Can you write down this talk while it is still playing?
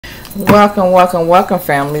Welcome, welcome, welcome,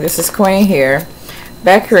 family. This is Queen here,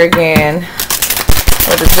 back here again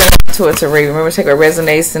with the General Intuitive reading. Remember, take what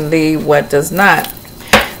resonates and leave what does not.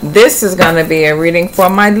 This is going to be a reading for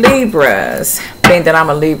my Libras. Being that I'm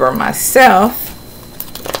a Libra myself,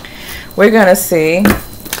 we're going to see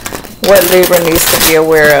what Libra needs to be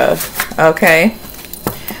aware of. Okay,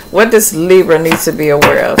 what does Libra need to be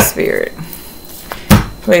aware of, Spirit?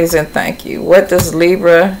 Please and thank you. What does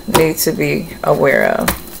Libra need to be aware of?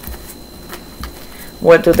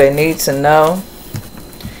 What do they need to know?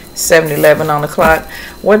 7:11 on the clock.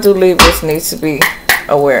 What do Libras need to be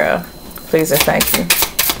aware of? Please and thank you.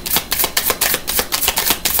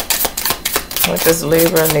 What does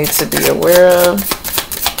Libra need to be aware of?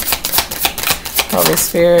 Holy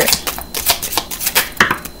Spirit.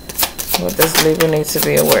 What does Libra need to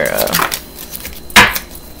be aware of?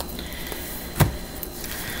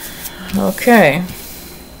 Okay.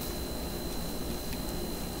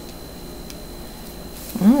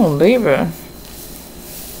 Oh, Libra.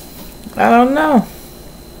 I don't know.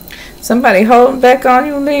 Somebody holding back on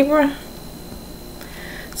you, Libra?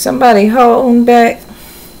 Somebody holding back?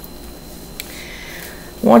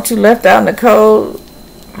 Want you left out in the cold?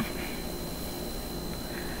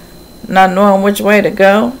 Not knowing which way to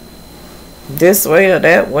go? This way or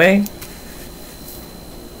that way?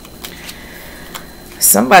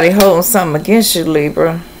 Somebody holding something against you,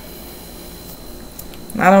 Libra.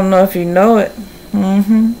 I don't know if you know it.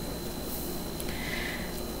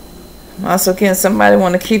 Also, again, somebody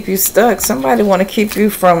want to keep you stuck. Somebody want to keep you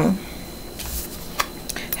from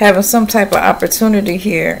having some type of opportunity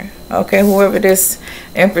here. Okay, whoever this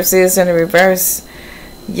Empress is in the reverse,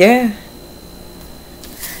 yeah.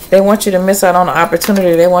 They want you to miss out on the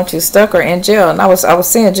opportunity. They want you stuck or in jail. And I was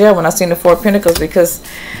saying jail when I seen the Four of Pentacles, because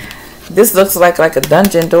this looks like a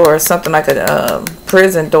dungeon door or something, like a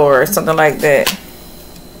prison door or something like that.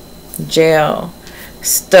 Jail.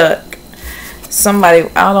 Stuck. Somebody,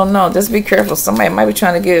 I don't know, just be careful. Somebody might be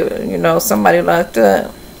trying to get, you know, somebody locked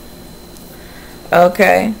up.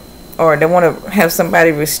 Okay. Or they want to have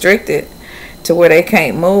somebody restricted to where they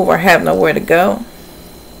can't move or have nowhere to go.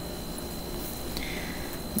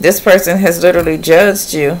 This person has literally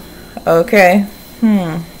judged you. Okay.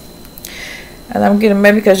 And I'm getting,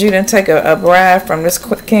 maybe because you didn't take a bribe from this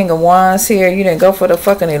King of Wands here. You didn't go for the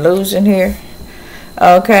fucking illusion here.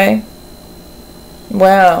 Okay.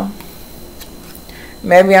 Well,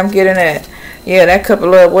 maybe I'm getting that. Yeah, that cup of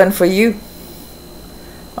love wasn't for you.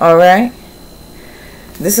 Alright.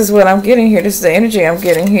 This is what I'm getting here. This is the energy I'm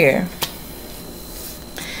getting here.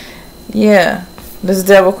 Yeah. This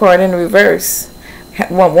Devil card in reverse.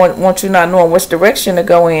 Want you not knowing which direction to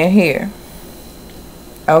go in here.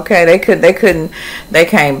 Okay, they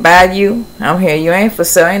can't buy you. I'm here. You ain't for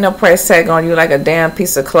sale. Ain't no price tag on you like a damn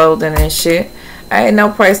piece of clothing and shit. Ain't no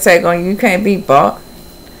price tag on you. You can't be bought.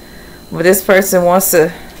 But this person wants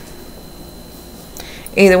to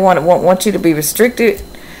either want you to be restricted,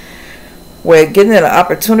 where getting an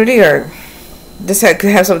opportunity, or this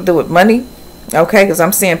could have something to do with money. Okay, because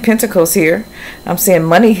I'm seeing pentacles here. I'm seeing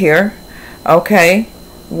money here. Okay,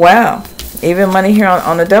 wow. Even money here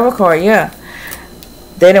on the Devil card, yeah.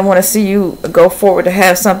 They didn't want to see you go forward to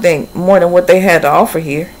have something more than what they had to offer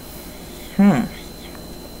here.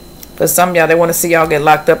 For some of y'all, they want to see y'all get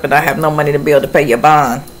locked up and I have no money to be able to pay your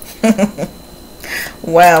bond.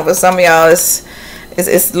 Wow, for some of y'all, it's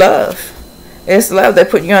love. It's love. They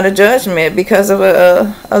put you under judgment because of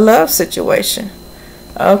a love situation.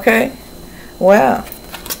 Okay, wow.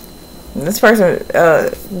 This person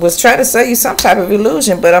was trying to sell you some type of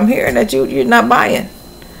illusion, but I'm hearing that you're not buying.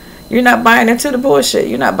 You're not buying into the bullshit.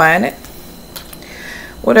 You're not buying it.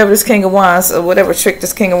 Whatever this King of Wands, or whatever trick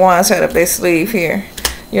this King of Wands had up their sleeve here,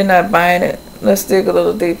 you're not buying it. Let's dig a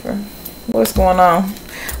little deeper. What's going on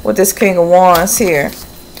with this King of Wands here?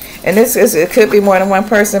 And it could be more than one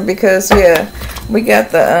person, because yeah, we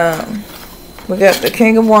got the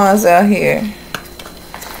King of Wands out here,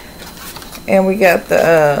 and we got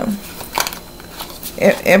the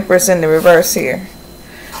Empress in the reverse here.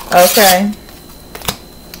 Okay,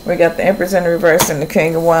 we got the Empress in the reverse and the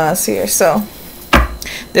King of Wands here. So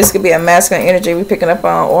this could be a masculine energy we picking up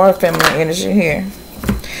on, or a feminine energy here.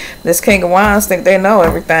 This King of Wands think they know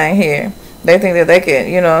everything here. They think that they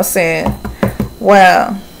can, you know what I'm saying?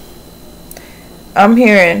 Wow. I'm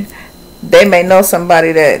hearing they may know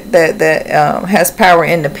somebody that has power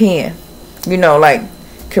in the pen. You know, like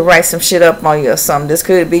could write some shit up on you or something. This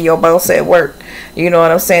could be your boss at work. You know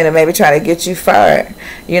what I'm saying? And maybe try to get you fired.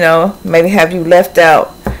 You know, maybe have you left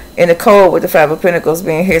out in the cold with the Five of Pentacles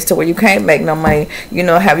being here to where you can't make no money. You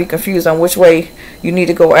know, have you confused on which way you need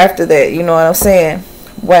to go after that. You know what I'm saying?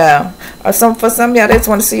 Wow. Or for some of y'all, they just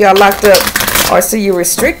want to see y'all locked up or see you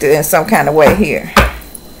restricted in some kind of way here.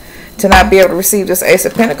 To not be able to receive this Ace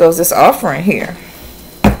of Pentacles, this offering here.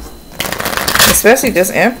 Especially this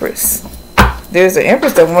Empress. There's an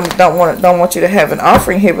Empress that don't want you to have an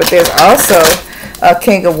offering here, but there's also a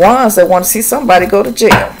King of Wands that want to see somebody go to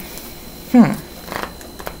jail.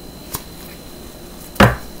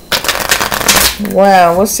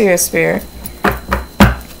 Wow, what's here, Spirit?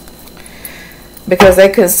 Because they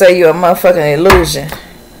couldn't say you're a motherfucking illusion.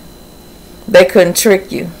 They couldn't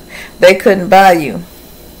trick you. They couldn't buy you.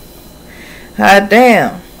 Hot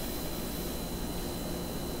damn.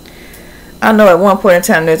 I know at one point in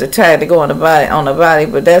time there's a tag to go on the body,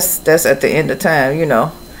 but that's at the end of time, you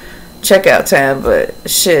know, checkout time. But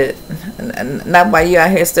shit, not while you out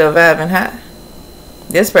here still vibing high.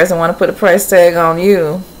 This person want to put a price tag on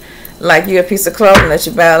you, like you a piece of clothing that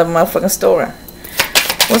you buy at a motherfucking store.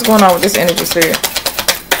 What's going on with this energy, Spirit?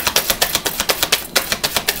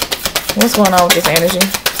 What's going on with this energy?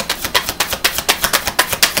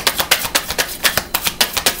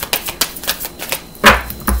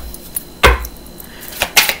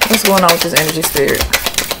 What's going on with this energy, Spirit?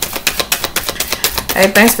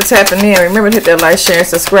 Hey, thanks for tapping in. Remember to hit that like, share, and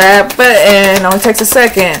subscribe button. Only takes a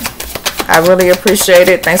second. I really appreciate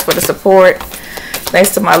it. Thanks for the support.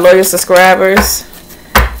 Thanks to my loyal subscribers.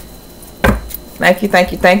 Thank you,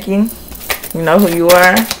 thank you, thank you. You know who you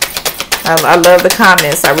are. I love the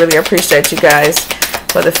comments. I really appreciate you guys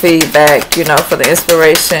for the feedback, you know, for the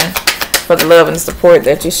inspiration, for the love and the support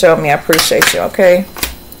that you show me. I appreciate you, okay?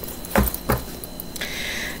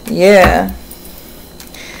 Yeah.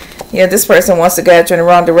 Yeah, this person wants to guide you in the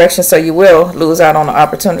wrong direction, so you will lose out on the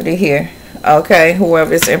opportunity here. Okay, whoever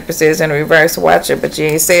this Empress is in the reverse, watch it, but you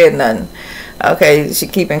ain't said nothing. Okay, she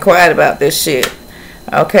keeping quiet about this shit.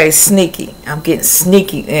 Okay, sneaky. I'm getting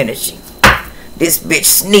sneaky energy. This bitch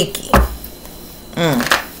sneaky.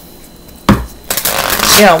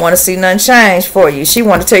 She don't want to see nothing change for you. She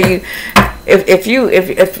want to tell you if you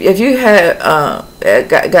had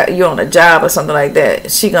got you on a job or something like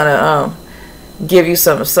that, she gonna give you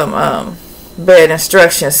some bad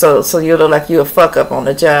instructions so you look like you a fuck up on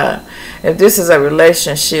the job. If this is a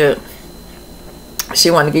relationship,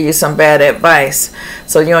 she want to give you some bad advice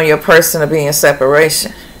so you and your person will be in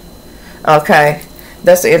separation. Okay,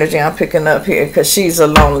 that's the energy I'm picking up here, because she's a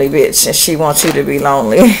lonely bitch and she wants you to be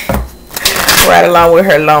lonely right along with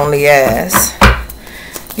her lonely ass.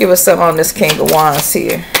 Give us some on this King of Wands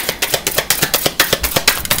here.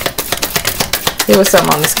 Give us some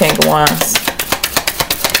on this King of Wands.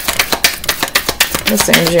 What's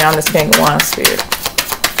the energy on this King of Wands, Spirit?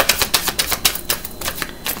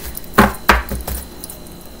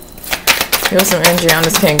 Give us some energy on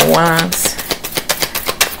this King of Wands.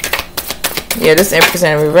 Yeah, this Empress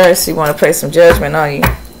in reverse. You want to play some judgment on you.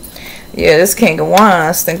 Yeah, this King of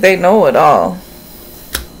Wands think they know it all.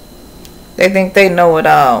 They think they know it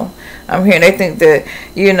all. I'm hearing they think that,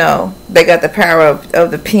 you know, they got the power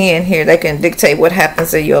of the pen here. They can dictate what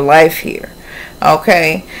happens in your life here.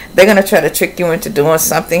 Okay, they're gonna try to trick you into doing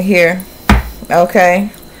something here.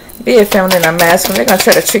 Okay, be it feminine or masculine, they're gonna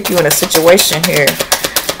try to trick you in a situation here.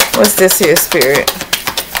 What's this here, Spirit?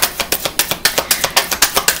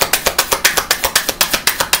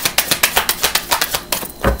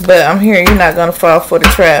 But I'm hearing you're not gonna fall for the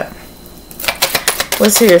trap.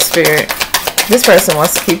 What's here, Spirit? This person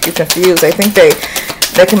wants to keep you confused. They think they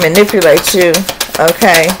can manipulate you.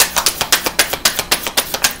 Okay.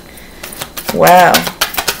 Wow.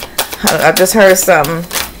 I just heard something.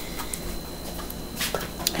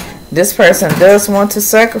 This person does want to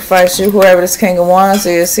sacrifice you, whoever this King of Wands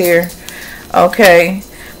is here. Okay.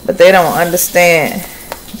 But they don't understand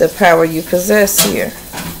the power you possess here.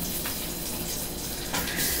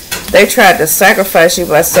 They tried to sacrifice you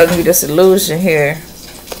by selling you this illusion here.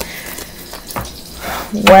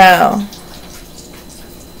 Wow.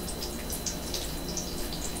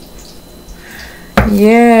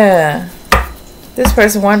 Yeah. This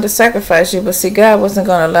person wanted to sacrifice you, but see, God wasn't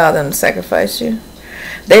going to allow them to sacrifice you.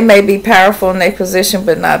 They may be powerful in their position,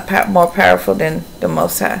 but not more powerful than the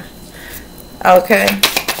Most High. Okay.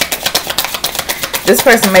 This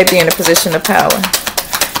person may be in a position of power.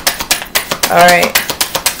 Alright.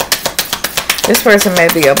 This person may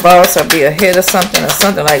be a boss or be a head or something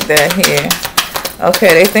like that here.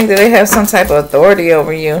 Okay, they think that they have some type of authority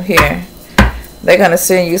over you here. They're going to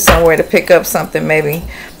send you somewhere to pick up something, maybe,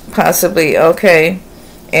 possibly, okay.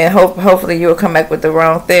 And hopefully you'll come back with the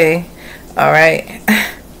wrong thing. Alright.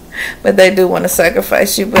 But they do want to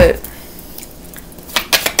sacrifice you, but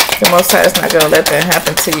the Most High is not going to let that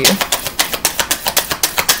happen to you.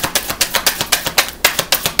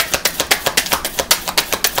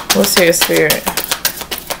 What's here, Spirit?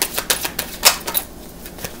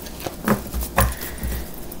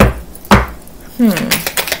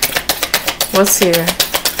 What's here?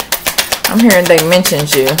 I'm hearing they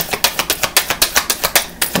mentioned you.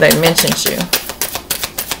 They mentioned you.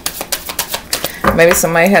 Maybe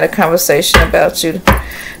somebody had a conversation about you.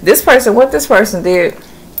 This person, what this person did,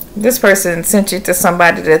 this person sent you to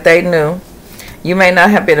somebody that they knew. You may not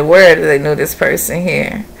have been aware that they knew this person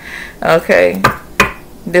here. Okay.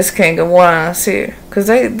 This King of Wands here. Because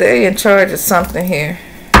they in charge of something here.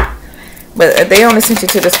 But they only sent you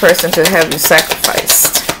to this person to have you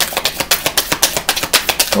sacrificed.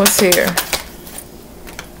 What's here?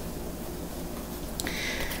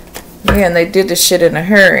 Yeah, and they did this shit in a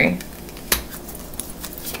hurry.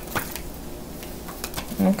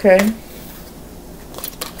 Okay.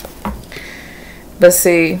 But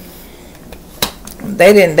see,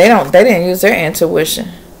 they didn't use their intuition.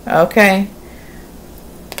 Okay?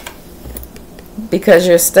 Because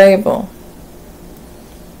you're stable.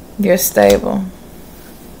 You're stable.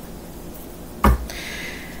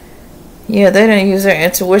 Yeah, they didn't use their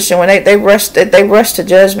intuition when they rushed to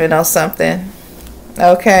judgment on something.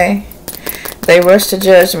 Okay? They rushed to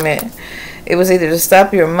judgment. It was either to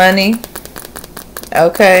stop your money,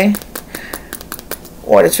 okay,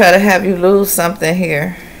 or to try to have you lose something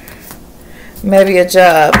here. Maybe a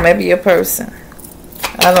job, maybe a person.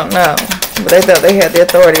 I don't know. But they thought they had the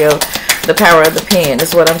authority of the power of the pen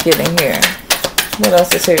is what I'm getting here. What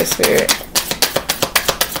else is here, Spirit?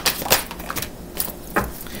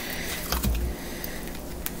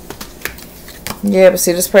 Yeah, but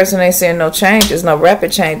see, this person ain't seeing no changes, no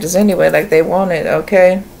rapid changes anyway, like they wanted,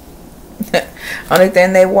 okay? Only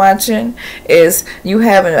thing they watching is you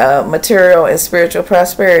having material and spiritual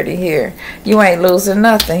prosperity here. You ain't losing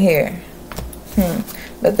nothing here.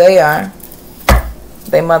 But they are.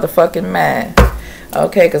 They motherfucking mad.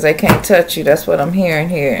 Okay, because they can't touch you. That's what I'm hearing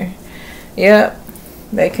here. Yep.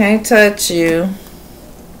 They can't touch you.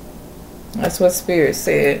 That's what Spirit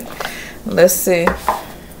said. Let's see.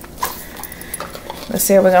 Let's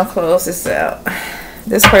see how we're going to close this out.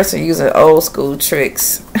 This person using old school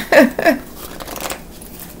tricks. They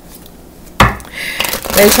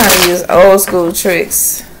trying to use old school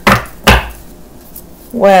tricks.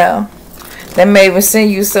 Wow. They may even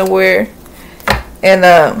send you somewhere and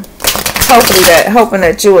hoping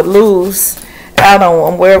that you would lose out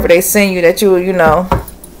on wherever they send you, that you know,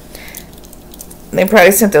 they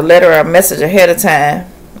probably sent a letter or a message ahead of time.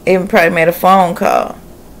 Even probably made a phone call.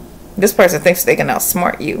 This person thinks they can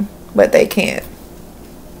outsmart you, but they can't.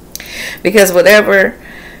 Because whatever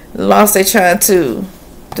loss they trying to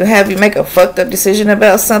have you make a fucked up decision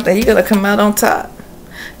about something, you're gonna come out on top.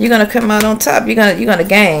 You're gonna come out on top. You're gonna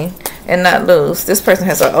gain and not lose. This person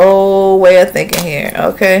has an old way of thinking here.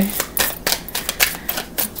 Okay.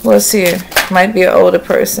 What's here? Might be an older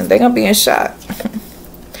person. They're gonna be in shock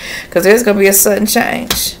because there's gonna be a sudden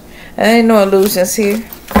change. There ain't no illusions here.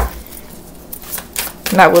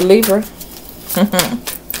 Not with Libra.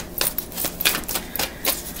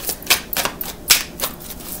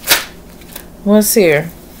 What's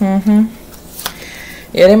here?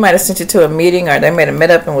 Yeah, they might have sent you to a meeting, or they might have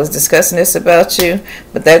met up and was discussing this about you,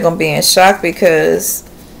 but they're gonna be in shock because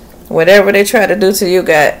whatever they try to do to you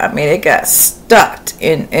it got stopped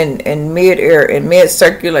in mid-air, in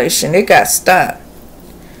mid-circulation. It got stopped.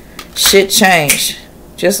 Shit changed.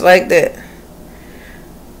 Just like that.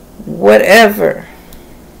 Whatever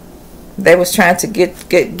they was trying to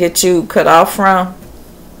get you cut off from,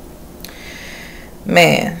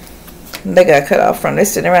 man, they got cut off from. They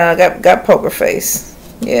sitting around, got poker face.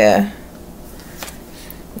 Yeah,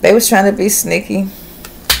 they was trying to be sneaky,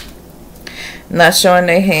 not showing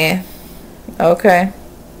their hand. Okay,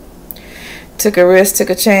 took a risk,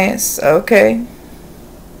 took a chance. Okay.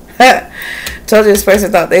 Told you this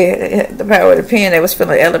person thought they had the power of the pen. They was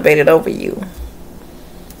feeling elevated over you.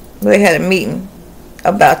 They had a meeting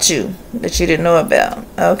about you that you didn't know about.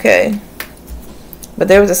 Okay. But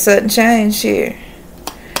there was a sudden change here.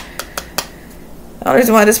 The only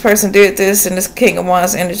reason why this person did this in this King of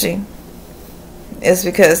Wands energy is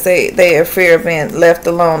because they are fear of being left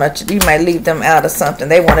alone. Or you might leave them out of something.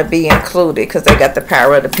 They want to be included because they got the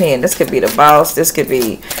power of the pen. This could be the boss. This could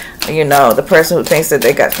be, you know, the person who thinks that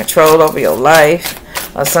they got control over your life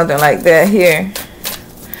or something like that here.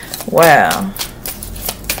 Wow.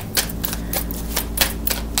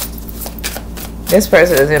 This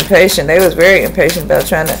person is impatient. They was very impatient about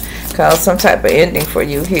trying to cause some type of ending for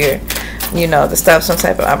you here. You know, to stop some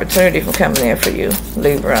type of opportunity from coming in for you,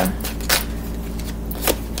 Libra.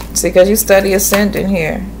 See, because you study ascending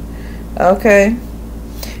here. Okay.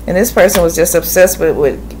 And this person was just obsessed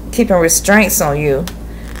with keeping restraints on you.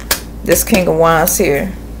 This King of Wands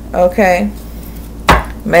here. Okay.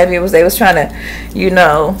 Maybe they was trying to, you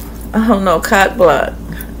know, I don't know, cock block.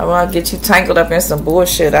 I want to get you tangled up in some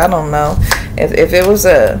bullshit. I don't know. If it was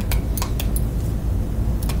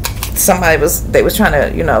they was trying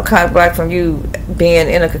to, you know, cock block from you being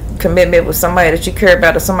in a commitment with somebody that you care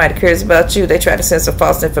about, or somebody that cares about you. They try to send some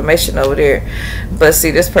false information over there. But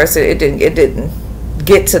see, this person, it didn't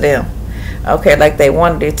get to them. Okay, like they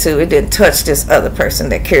wanted it to. It didn't touch this other person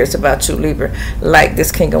that cares about you, Libra, like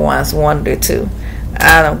this King of Wands wanted it to.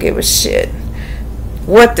 I don't give a shit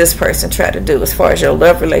what this person tried to do as far as your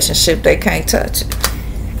love relationship. They can't touch it.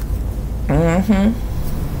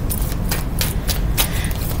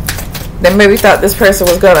 They maybe thought this person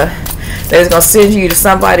was gonna send you to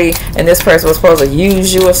somebody, and this person was supposed to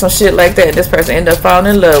use you or some shit like that. This person ended up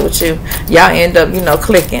falling in love with you. Y'all end up, you know,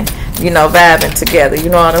 clicking, you know, vibing together. You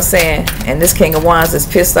know what I'm saying? And this King of Wands is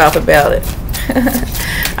pissed off about it.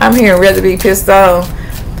 I'm hearing rather be pissed off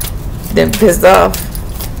than pissed off.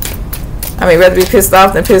 I mean, rather be pissed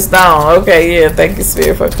off than pissed on. Okay, yeah, thank you,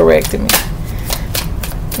 Spirit, for correcting me.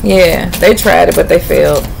 Yeah, they tried it, but they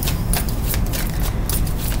failed.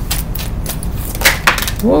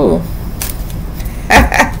 Woo.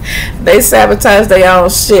 They sabotage their own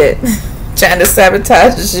shit. Trying to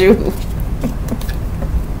sabotage you.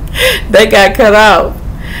 They got cut off.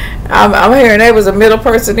 I'm hearing they was a middle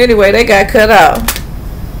person anyway. They got cut off.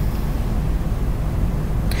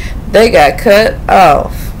 They got cut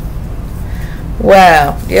off.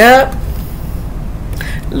 Wow. Yep.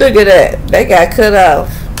 Look at that. They got cut off.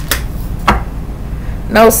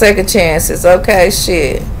 No second chances. Okay,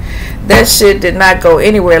 shit. That shit did not go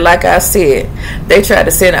anywhere. Like I said, they tried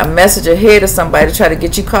to send a message ahead of somebody to try to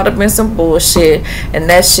get you caught up in some bullshit, and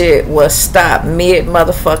that shit was stopped mid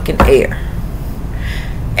motherfucking air.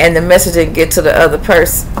 And the message didn't get to the other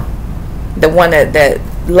person, the one that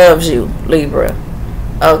loves you, Libra.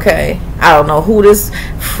 Okay, I don't know who this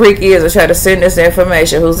freak is that tried to send this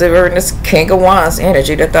information. Who's ever in this King of Wands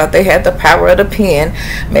energy that thought they had the power of the pen?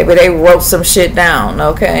 Maybe they wrote some shit down.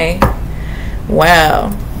 Okay,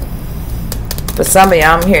 wow. For some of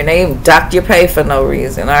y'all, I'm hearing they even docked your pay for no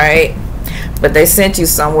reason. All right, but they sent you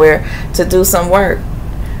somewhere to do some work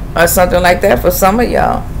or something like that for some of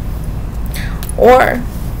y'all, or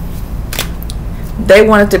they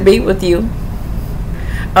wanted to be with you.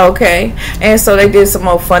 Okay, and so they did some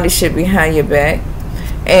more funny shit behind your back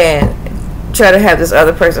and try to have this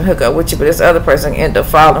other person hook up with you, but this other person end up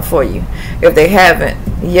falling for you. If they haven't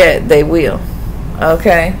yet, they will.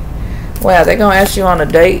 Okay, wow, they're gonna ask you on a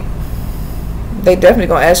date. They definitely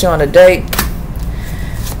gonna ask you on a date.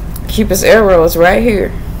 Cupid's arrow is right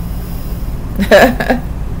here.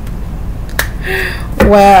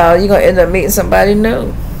 Wow, you're gonna end up meeting somebody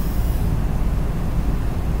new.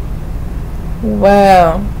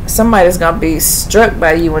 Wow, somebody's gonna be struck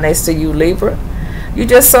by you when they see you, Libra. You're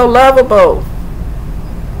just so lovable.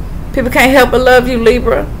 People can't help but love you,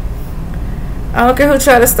 Libra. I don't care who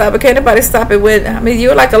try to stop it. Can't nobody stop it with. I mean,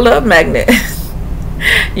 you're like a love magnet.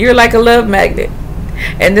 You're like a love magnet.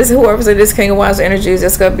 And this, whoever's in this King of Wands energy is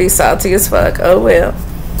just gonna be salty as fuck. Oh well.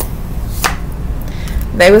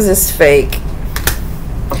 They was just fake.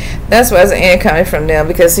 That's why it's an end coming from them,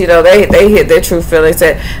 because you know they hit their true feelings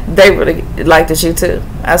that they really liked you too.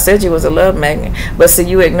 I said you was a love magnet, but see,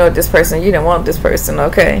 you ignored this person. You didn't want this person.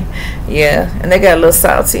 Okay, yeah, and they got a little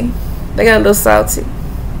salty. They got a little salty.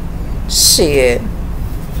 Shit,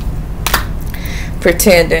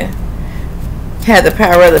 pretending had the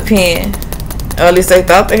power of the pen, or at least they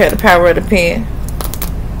thought they had the power of the pen,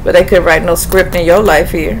 but they couldn't write no script in your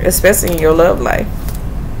life here, especially in your love life.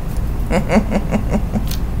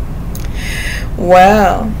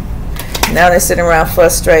 Wow, now they're sitting around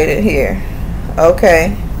frustrated here.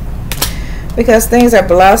 Okay, because things are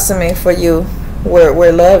blossoming for you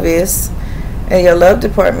where love is in your love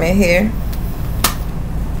department here.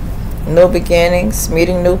 New beginnings,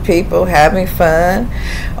 meeting new people, having fun,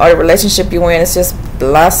 or the relationship you're in is just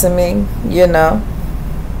blossoming, you know.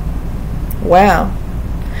 Wow,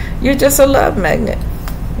 you're just a love magnet,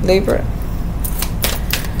 Libra.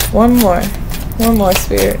 One more,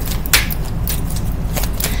 Spirit.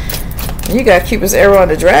 You got Cupid's arrow on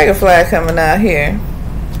the dragonfly coming out here.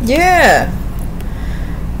 Yeah.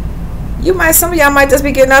 Some of y'all might just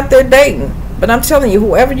be getting out there dating. But I'm telling you,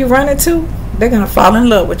 whoever you run into, they're going to fall in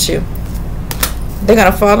love with you. They're going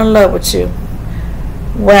to fall in love with you.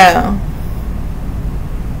 Wow.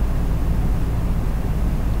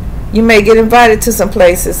 You may get invited to some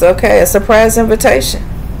places, okay? A surprise invitation.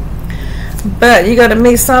 But you're going to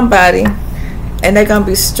meet somebody, and they're going to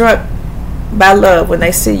be struck by love when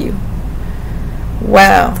they see you.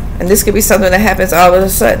 Wow. And this could be something that happens all of a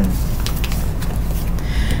sudden.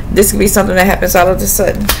 This could be something that happens all of a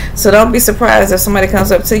sudden. So don't be surprised if somebody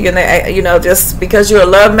comes up to you and they, you know, just because you're a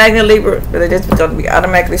love magnet, Libra, they're just going to be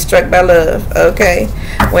automatically struck by love, okay,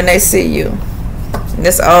 when they see you. And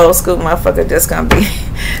this old school motherfucker just going to be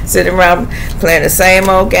sitting around playing the same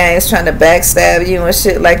old games, trying to backstab you and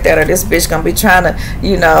shit like that. Or this bitch going to be trying to,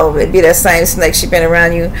 you know, it be that same snake. She been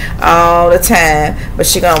around you all the time, but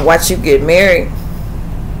she going to watch you get married.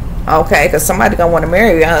 Okay, because somebody gonna want to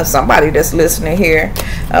marry you. Somebody that's listening here.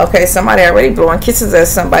 Okay, somebody already blowing kisses at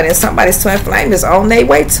somebody, and somebody's twin flame is on their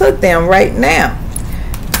way to them right now.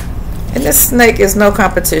 And this snake is no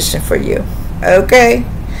competition for you. Okay,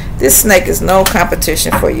 this snake is no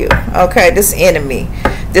competition for you. Okay, this enemy,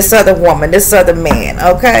 this other woman, this other man.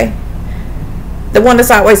 Okay, the one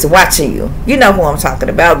that's always watching you. You know who I'm talking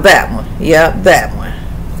about. That one. Yep, that one.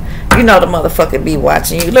 You know the motherfucker be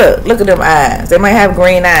watching you. Look at them eyes. They might have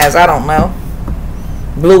green eyes. I don't know.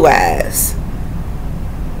 Blue eyes.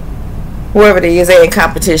 Whoever it is, they're in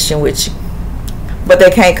competition with you. But they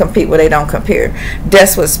can't compete where they don't compare.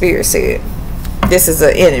 That's what Spirit said. This is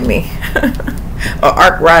an enemy. Or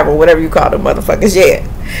arch rival, whatever you call them motherfuckers. Yeah.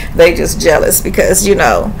 They just jealous because, you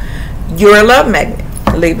know, you're a love magnet,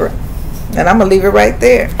 Libra. And I'm going to leave it right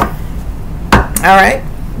there. Alright?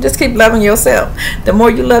 Just keep loving yourself. The more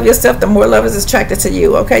you love yourself, the more love is attracted to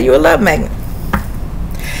you. Okay, you're a love magnet.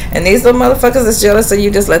 And these little motherfuckers that's jealous, so you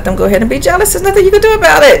just let them go ahead and be jealous. There's nothing you can do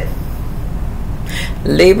about it.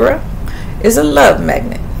 Libra is a love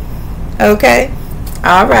magnet. Okay?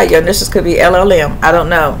 Alright, your initials could be LLM. I don't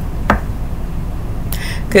know.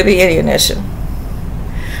 Could be any initial.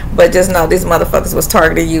 But just know these motherfuckers was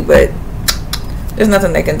targeting you, but there's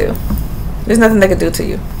nothing they can do. There's nothing they can do to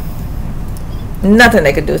you. Nothing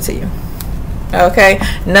they can do to you. Okay?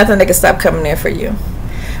 Nothing they can stop coming in for you.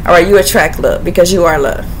 Alright, you attract love because you are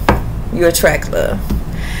love. You attract love.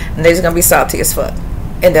 And they're just going to be salty as fuck.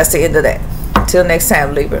 And that's the end of that. Till next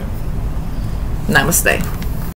time, Libra. Namaste.